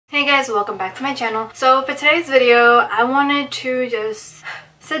guys, welcome back to my channel. So for today's video, I wanted to just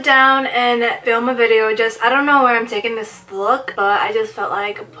sit down and film a video. I don't know where I'm taking this look, but I just felt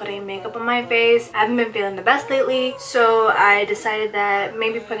like putting makeup on my face. I haven't been feeling the best lately, so I decided that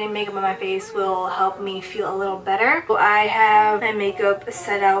maybe putting makeup on my face will help me feel a little better. So I have my makeup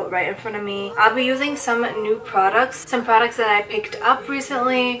set out right in front of me. I'll be using some new products, some products that I picked up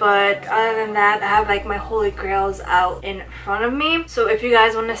recently, but other than that, I have like my holy grails out in front of me. So if you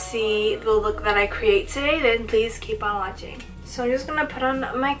guys want to see the look that I create today, then please keep on watching. So I'm just gonna put on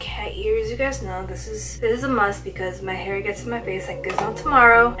my cat ears. You guys know this is a must because my hair gets in my face like there's no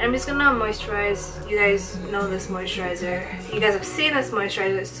tomorrow. And I'm just gonna moisturize. You guys know this moisturizer. You guys have seen this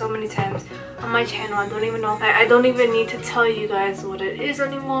moisturizer so many times on my channel. I don't even know. I don't even need to tell you guys what it is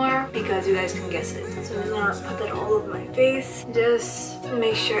anymore because you guys can guess it. So I'm just gonna put that all over my face. Just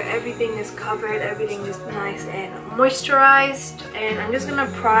make sure everything is covered, everything is nice and moisturized. And I'm just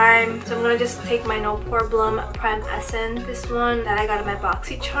gonna prime. So I'm gonna just take my No Problem Prime Essence. This one that I got in my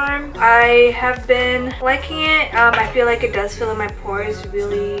BoxyCharm. I have been liking it. I feel like it does fill in my pores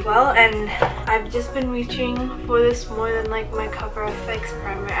really well, and I've just been reaching for this more than like my Cover FX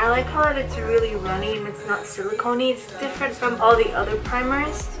primer. I like how it's really runny and it's not silicone-y. It's different from all the other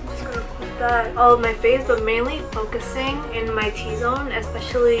primers. I'm just gonna put that all over my face, but mainly focusing in my T-zone,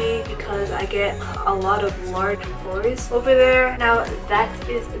 especially because I get a lot of large pores over there. Now that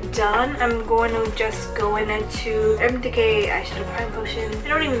is done, I'm going to just go into Urban Decay eyeshadow prime potion. I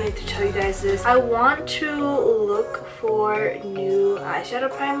don't even need to tell you guys this. I want to look for new eyeshadow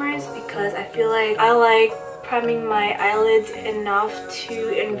primers because I feel like I like priming my eyelids enough to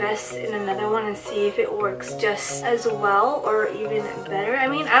invest in another one and see if it works just as well or even better. I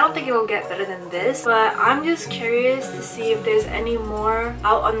mean, I don't think it will get better than this, but I'm just curious to see if there's any more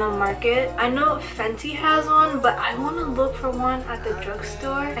out on the market. I know Fenty has one, but I want to look for one at the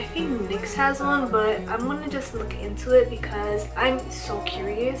drugstore. I think NYX has one, but I'm gonna just look into it because I'm so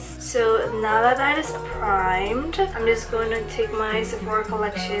curious. So now that that is primed, I'm just going to take my Sephora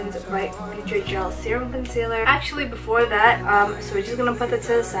Collections Bright Future Gel Serum Concealer. Actually, before that, so we're just gonna put that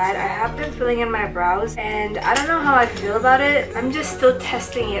to the side. I have been filling in my brows and I don't know how I feel about it. I'm just still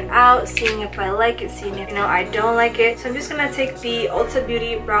testing it out, seeing if I like it, seeing if I don't like it. So I'm just gonna take the Ulta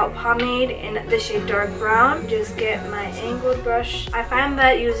Beauty Brow Pomade in the shade Dark Brown. Just get my angled brush. I find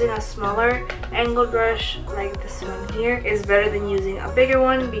that using a smaller angled brush like this one here is better than using a bigger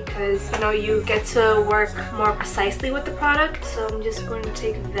one because you get to work more precisely with the product. So I'm just going to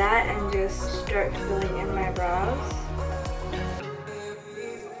take that and just start filling in my brows.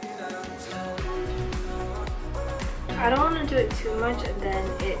 I don't want to do it too much and then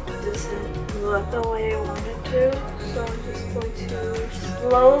it doesn't look the way I want it to. So I'm just going to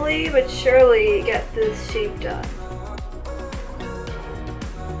slowly but surely get this shape done.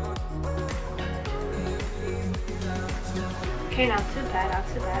 Okay, not too bad, not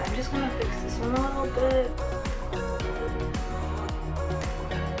too bad. I'm just gonna fix this one a little bit.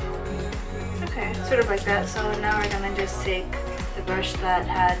 Okay, sort of like that. So now we're gonna just take the brush that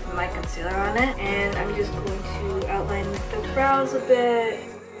had my concealer on it and I'm just going to outline the brows a bit.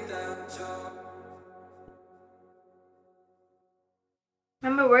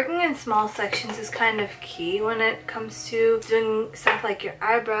 Remember, working in small sections is kind of key when it comes to doing stuff like your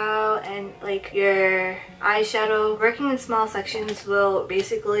eyebrow and like your eyeshadow. Working in small sections will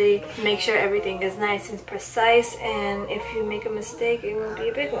basically make sure everything is nice and precise, and if you make a mistake, it won't be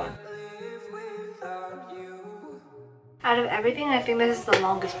a big one. Out of everything, I think this is the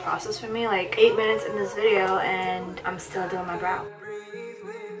longest process for me, like 8 minutes in this video and I'm still doing my brow.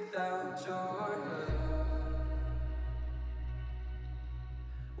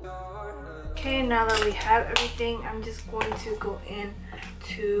 Okay, now that we have everything, I'm just going to go in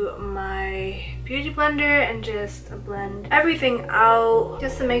to my beauty blender and just blend everything out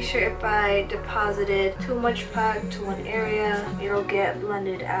just to make sure if I deposited too much product to one area, it'll get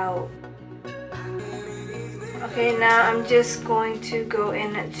blended out. Okay, now I'm just going to go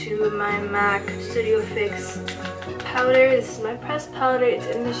into my MAC Studio Fix powder. This is my pressed powder. It's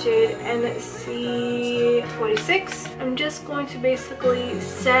in the shade NC46. I'm just going to basically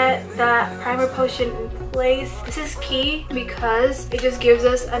set that primer potion in place. This is key because it just gives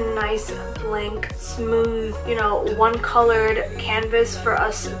us a nice blank, smooth, one colored canvas for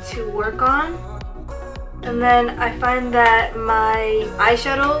us to work on. And then I find that my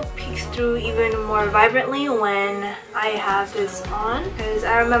eyeshadow peeks through even more vibrantly when I have this on, because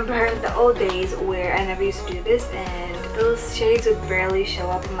I remember the old days where I never used to do this and those shades would barely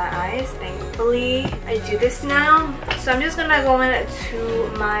show up in my eyes. Thankfully, I do this now. So I'm just gonna go into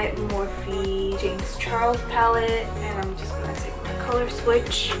my Morphe James Charles palette and I'm just gonna take my color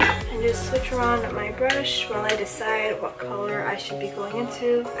switch and just switch around my brush while I decide what color I should be going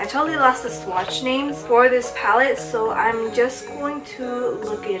into. I totally lost the swatch names for this palette, so I'm just going to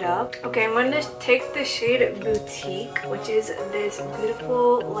look it up. Okay, I'm going to take the shade Boutique, which is this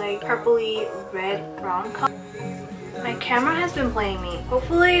beautiful like purpley red brown color. My camera has been playing me.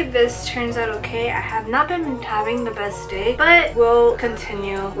 Hopefully this turns out okay. I have not been having the best day, but we'll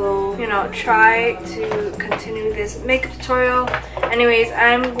continue. We'll, you know, try to continue this makeup tutorial. Anyways,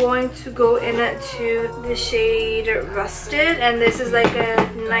 I'm going to go into the shade Rusted, and this is like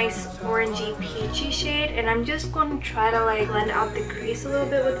a nice orangey peachy shade, and I'm just going to try to like blend out the crease a little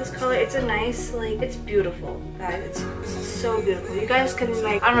bit with this color. It's a nice, like, it's beautiful, guys. It's so beautiful. You guys can,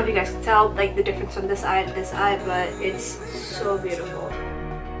 like, I don't know if you guys can tell like the difference from this eye to this eye, but it's so beautiful.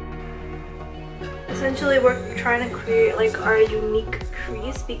 Essentially, we're trying to create like our unique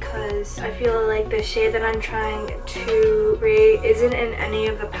crease because I feel like the shade that I'm trying to create isn't in any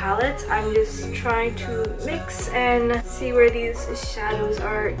of the palettes. I'm just trying to mix and see where these shadows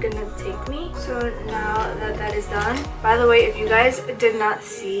are gonna take me. So now that that is done, by the way, if you guys did not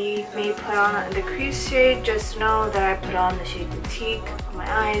see me put on the crease shade, just know that I put on the shade Boutique on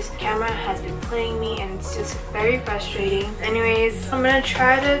my eyes. The camera has been playing me and it's just very frustrating. Anyways, I'm gonna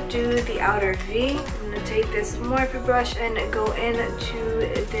try to do the outer V. I'm gonna take this Morphe brush and go into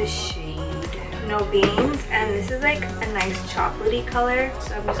this shade No Beans, and this is like a nice chocolatey color,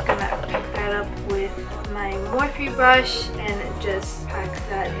 so I'm just gonna pick that up with my Morphe brush and just pack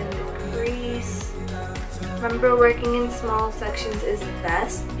that in the crease. Remember, working in small sections is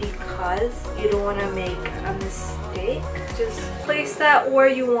best because you don't want to make a mistake. Just place that where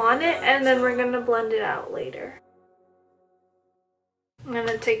you want it, and then we're gonna blend it out later. I'm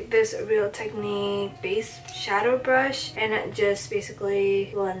gonna take this Real Technique base shadow brush and just basically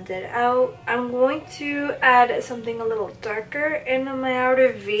blend it out. I'm going to add something a little darker in my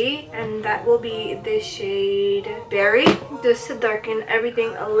outer V, and that will be this shade Berry, just to darken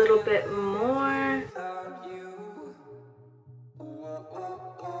everything a little bit more.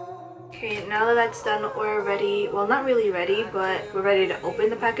 Okay, now that that's done, we're ready. Well, not really ready, but we're ready to open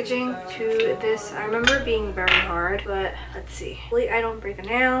the packaging to this. I remember being very hard, but let's see. Hopefully I don't break a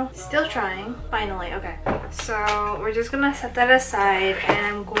nail. Still trying. Finally, okay. So we're just gonna set that aside, and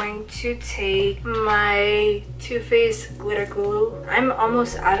I'm going to take my Too Faced glitter glue. I'm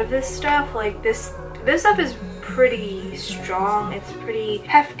almost out of this stuff. Like this stuff is pretty strong. It's pretty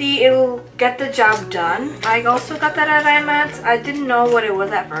hefty. It'll get the job done. I also got that at IMAX. I didn't know what it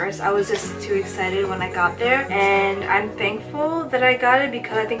was at first. I was just too excited when I got there, and I'm thankful that I got it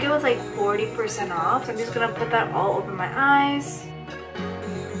because I think it was like 40% off. So I'm just gonna put that all over my eyes.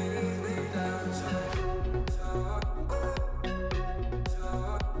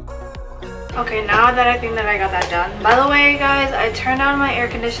 Okay, now that I think that I got that done. By the way, guys, I turned on my air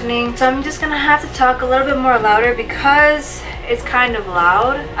conditioning, so I'm just gonna have to talk a little bit more louder because it's kind of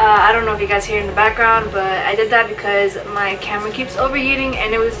loud. I don't know if you guys hear it in the background, but I did that because my camera keeps overheating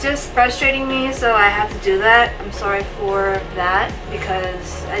and it was just frustrating me, so I have to do that. I'm sorry for that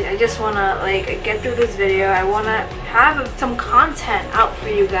because I just want to like get through this video. I want to have some content out for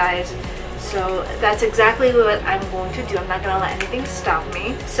you guys. So that's exactly what I'm going to do. I'm not going to let anything stop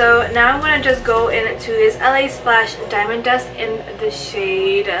me. So now I'm going to just go into this LA Splash Diamond Dust in the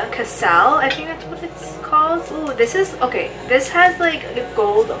shade Cassel. I think that's what it's called. Ooh, this is, okay, this has like the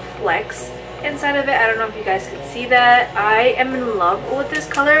gold flecks inside of it. I don't know if you guys can see that. I am in love with this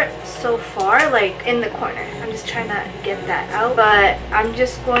color so far, like in the corner. I'm just trying to get that out, but I'm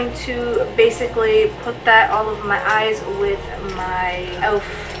just going to basically put that all over my eyes with my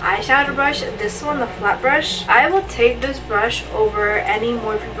e.l.f. eyeshadow brush. This one, the flat brush. I will take this brush over any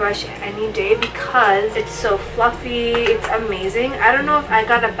Morphe brush any day because it's so fluffy. It's amazing. I don't know if I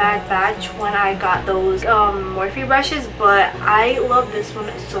got a bad batch when I got those Morphe brushes, but I love this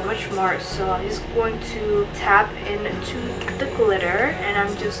one so much more. So I'm just going to tap into the glitter, and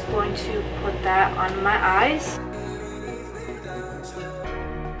I'm just going to put that on my eyes.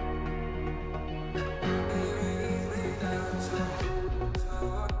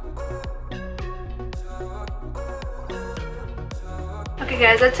 Okay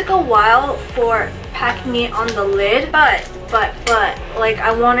guys, that took a while for packing it on the lid, but like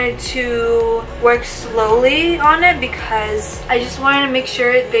I wanted to work slowly on it because I just wanted to make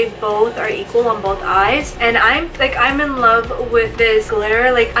sure they both are equal on both eyes. And I'm in love with this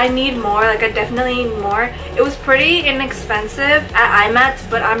glitter. Like I need more, like I definitely need more. It was pretty inexpensive at IMAX,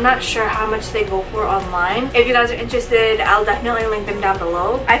 but I'm not sure how much they go for online. If you guys are interested, I'll definitely link them down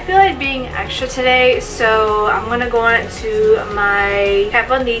below. I feel like being extra today, so I'm gonna go on to my Kat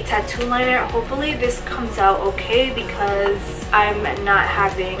Von D tattoo liner. Hopefully this comes out okay because I'm not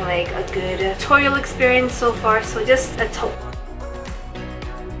having like a good tutorial experience so far, so just let's hope.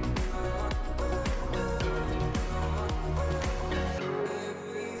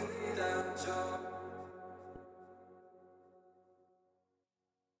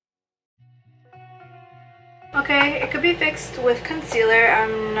 Okay, it could be fixed with concealer.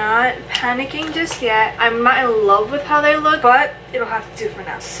 I'm not panicking just yet. I'm not in love with how they look, but it'll have to do for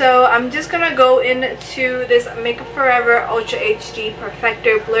now. So I'm just gonna go into this Makeup Forever Ultra HD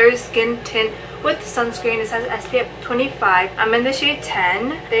Perfector Blur Skin Tint with sunscreen. It says SPF 25. I'm in the shade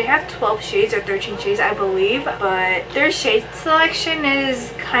 10. They have 12 shades or 13 shades, I believe, but their shade selection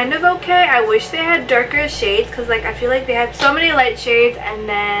is kind of okay. I wish they had darker shades because like I feel like they had so many light shades and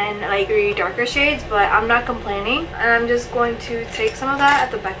then like 3 darker shades, but I'm not complaining. And I'm just going to take some of that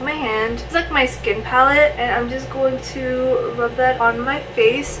at the back of my hand. It's like my skin palette, and I'm just going to rub that on my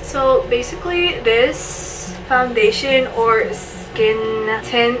face. So basically this foundation or skin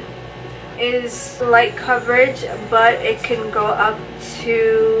tint is light coverage, but it can go up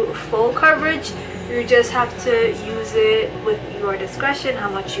to full coverage. You just have to use it with your discretion, how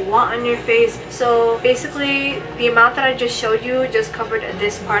much you want on your face. So basically the amount that I just showed you just covered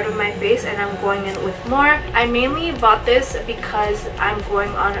this part of my face, and I'm going in with more. I mainly bought this because I'm going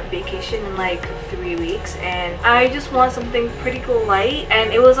on a vacation in like 3 weeks and I just want something pretty light,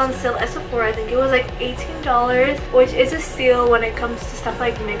 and it was on sale at Sephora. I think it was like $18, which is a steal when it comes to stuff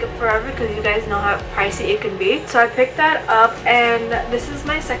like Makeup Forever because you guys know how pricey it can be. So I picked that up, and this is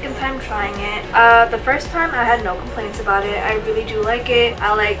my second time trying it. The first time I had no complaints about it. I really do like it.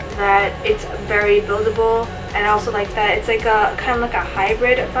 I like that it's very buildable, and I also like that it's like a kind of like a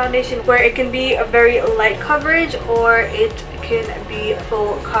hybrid foundation where it can be a very light coverage or it can be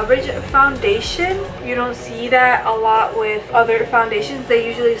full coverage foundation. You don't see that a lot with other foundations. They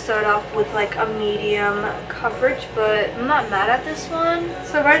usually start off with like a medium coverage, but I'm not mad at this one.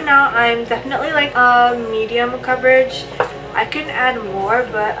 So right now I'm definitely like a medium coverage. I can add more,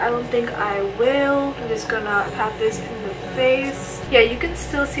 but I don't think I will. I'm just gonna pat this in the face. Yeah, you can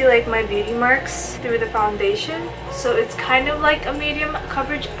still see like my beauty marks through the foundation. So it's kind of like a medium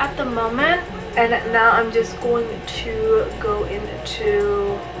coverage at the moment. And now I'm just going to go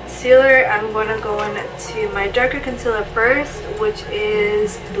into concealer. I'm going to go into my darker concealer first, which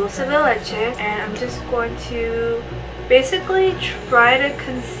is Dulce de Leche. And I'm just going to basically try to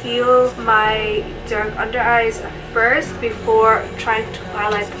conceal my dark under eyes first before trying to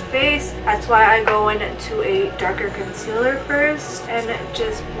highlight the face. That's why I go into a darker concealer first and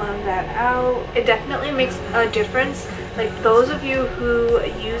just blend that out. It definitely makes a difference. Like those of you who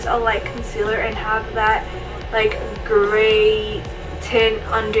use a light concealer and have that like gray tint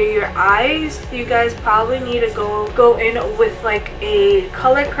under your eyes, you guys probably need to go in with like a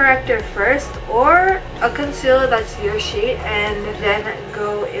color corrector first or a concealer that's your shade, and then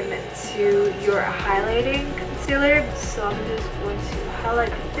go into your highlighting concealer. So I'm just going to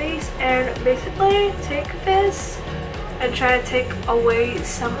highlight the face and basically take this and try to take away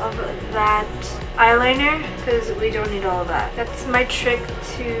some of that eyeliner because we don't need all of that. That's my trick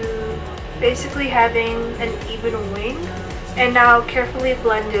to basically having an even wing. And now carefully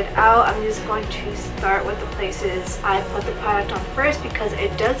blend it out. I'm just going to start with the places I put the product on first because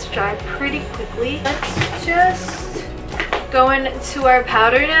it does dry pretty quickly. Let's just go into our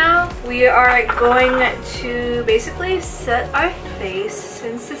powder now. We are going to basically set our face.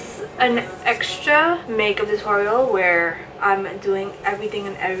 Since this is an extra makeup tutorial where I'm doing everything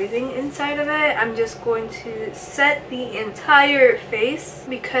inside of it, I'm just going to set the entire face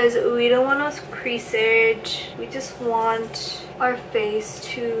because we don't want to crease it. We just want our face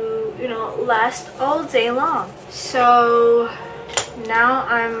to, you know, last all day long. So now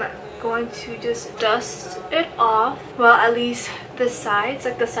I'm going to just dust it off, well, at least the sides,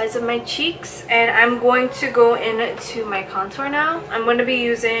 like the sides of my cheeks, and I'm going to go into my contour now. I'm going to be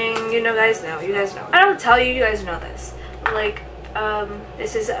using, you guys know, I don't tell you, you guys know this, like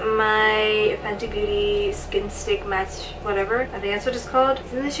this is my Fenty Beauty Skin Stick Match whatever, I think that's what it's called.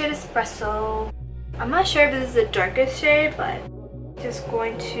 It's in the shade Espresso. I'm not sure if this is the darkest shade, but just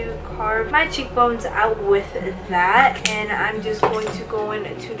going to carve my cheekbones out with that, and I'm just going to go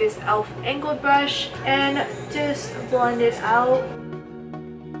into this e.l.f. angled brush and just blend it out.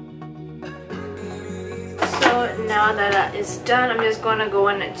 So now that that is done, I'm just going to go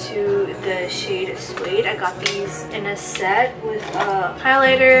into the shade Suede. I got these in a set with a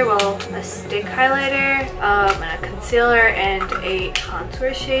highlighter, well, a stick highlighter, and a concealer and a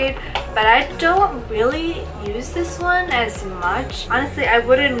contour shade. But I don't really use this one as much. Honestly, I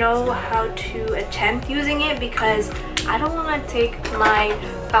wouldn't know how to attempt using it because I don't want to take my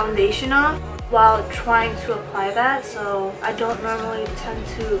foundation off. while trying to apply that, so I don't normally tend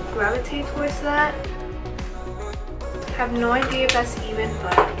to gravitate towards that. I have no idea if that's even,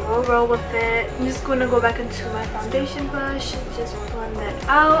 but we'll roll with it. I'm just going to go back into my foundation brush and just blend that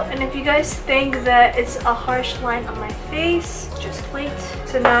out. And if you guys think that it's a harsh line on my face, just wait.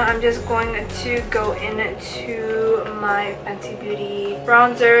 So now I'm just going to go into my Fenty Beauty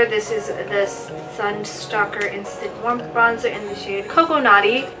bronzer. This is the Sunstalker Instant Warmth Bronzer in the shade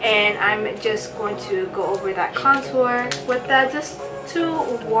Coconutty, and I'm just going to go over that contour with that just to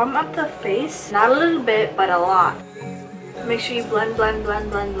warm up the face. Not a little bit, but a lot. Make sure you blend, blend, blend,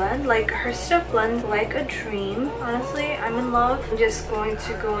 blend, blend. Like, her stuff blends like a dream. Honestly, I'm in love. I'm just going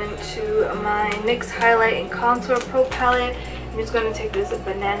to go into my NYX Highlight and Contour Pro Palette. I'm just going to take this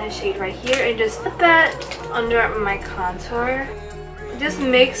banana shade right here and just put that under my contour. It just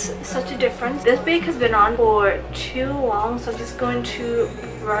makes such a difference. This bake has been on for too long, so I'm just going to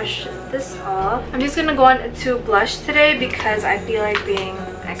brush this off. I'm just going to go on to blush today because I feel like being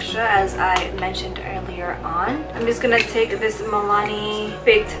extra, as I mentioned earlier on. I'm just going to take this Milani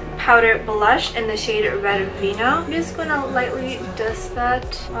Baked Powder Blush in the shade Red Vino. I'm just going to lightly dust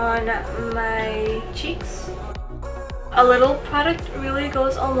that on my cheeks. A little product really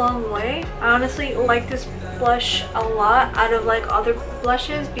goes a long way. I honestly like this blush a lot out of like other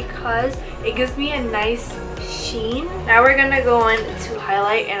blushes because it gives me a nice sheen. Now we're gonna go in to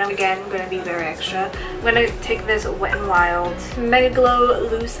highlight, and I'm again gonna be very extra. I'm gonna take this Wet n Wild Mega Glow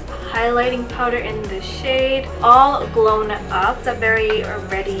Loose Highlighting Powder in the shade All Blown Up. It's a very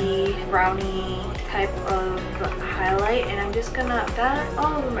ready brownie type of highlight, and I'm just gonna that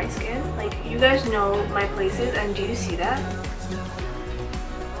all over my skin. Like, you guys know my places, and do you see that?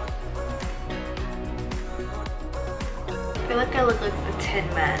 I feel like I look like the Tin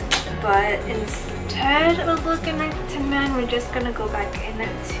Man, but instead of looking like the Tin Man, we're just gonna go back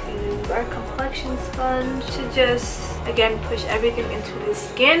into our complexion sponge to just again push everything into the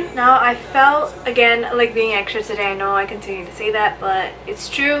skin. Now I felt again like being extra today. I know I continue to say that, but it's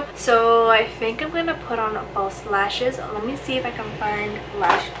true. So I think I'm gonna put on false lashes. Let me see if I can find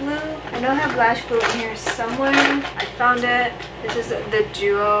lash glue. I know I have lash glue in here somewhere. I found it. This is the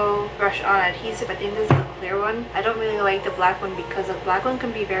Duo brush on adhesive. I think this is the clear one. I don't really like the black one because the black one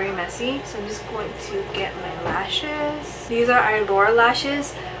can be very messy. So I'm just going to get my lashes. These are Allure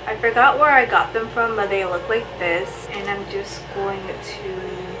lashes. I forgot where I got them from, but they look like this, and I'm just going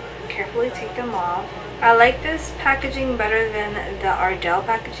to carefully take them off. I like this packaging better than the Ardell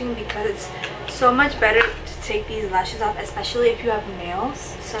packaging because it's so much better to take these lashes off, especially if you have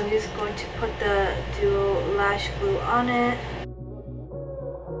nails. So I'm just going to put the Duo lash glue on it.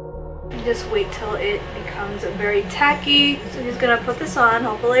 Just wait till it becomes very tacky. So I'm just gonna put this on.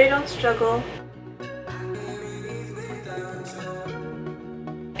 Hopefully I don't struggle.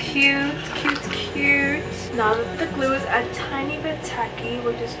 Cute, cute, cute. Now that the glue is a tiny bit tacky,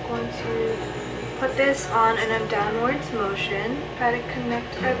 we're just going to put this on in a downwards motion. Try to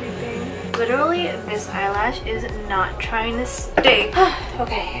connect everything. Literally, this eyelash is not trying to stick.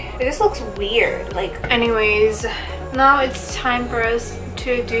 Okay, it just looks weird. Like, anyways, now it's time for us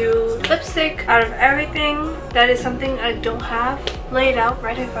to do lipstick. Out of everything, that is something I don't have laid out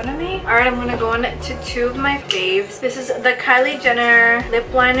right in front of me. Alright, I'm gonna go on to two of my faves. This is the Kylie Jenner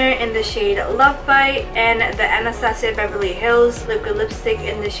lip liner in the shade Love Bite and the Anastasia Beverly Hills liquid lipstick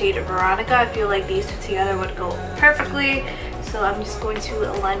in the shade Veronica. I feel like these two together would go perfectly. So I'm just going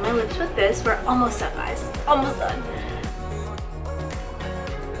to align my lips with this. We're almost done, guys. Almost done.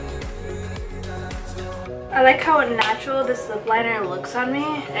 I like how natural this lip liner looks on me,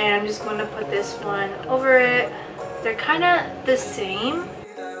 and I'm just going to put this one over it. They're kind of the same.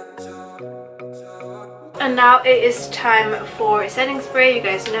 And now it is time for setting spray. You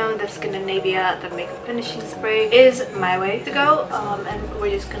guys know the Scandinavia, the makeup finishing spray, is my way to go. And we're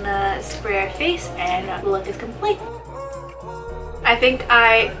just gonna spray our face and the look is complete. I think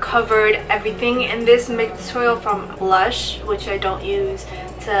I covered everything in this makeup tutorial, from blush, which I don't use,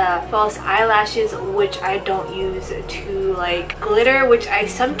 to false eyelashes, which I don't use, to like glitter, which I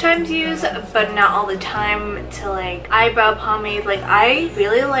sometimes use but not all the time, to like eyebrow pomade. Like, I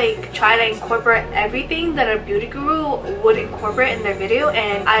really like try to incorporate everything that a beauty guru would incorporate in their video,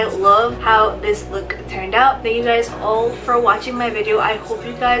 and I love how this look turned out. Thank you guys all for watching my video. I hope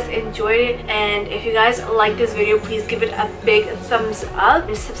you guys enjoyed it, and if you guys like this video, please give it a big thumbs up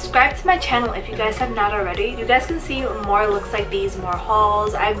and subscribe to my channel if you guys have not already. You guys can see more looks like these, more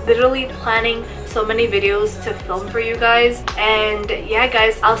hauls. I'm literally planning so many videos to film for you guys, and yeah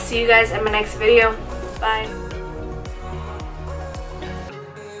guys, I'll see you guys in my next video. Bye.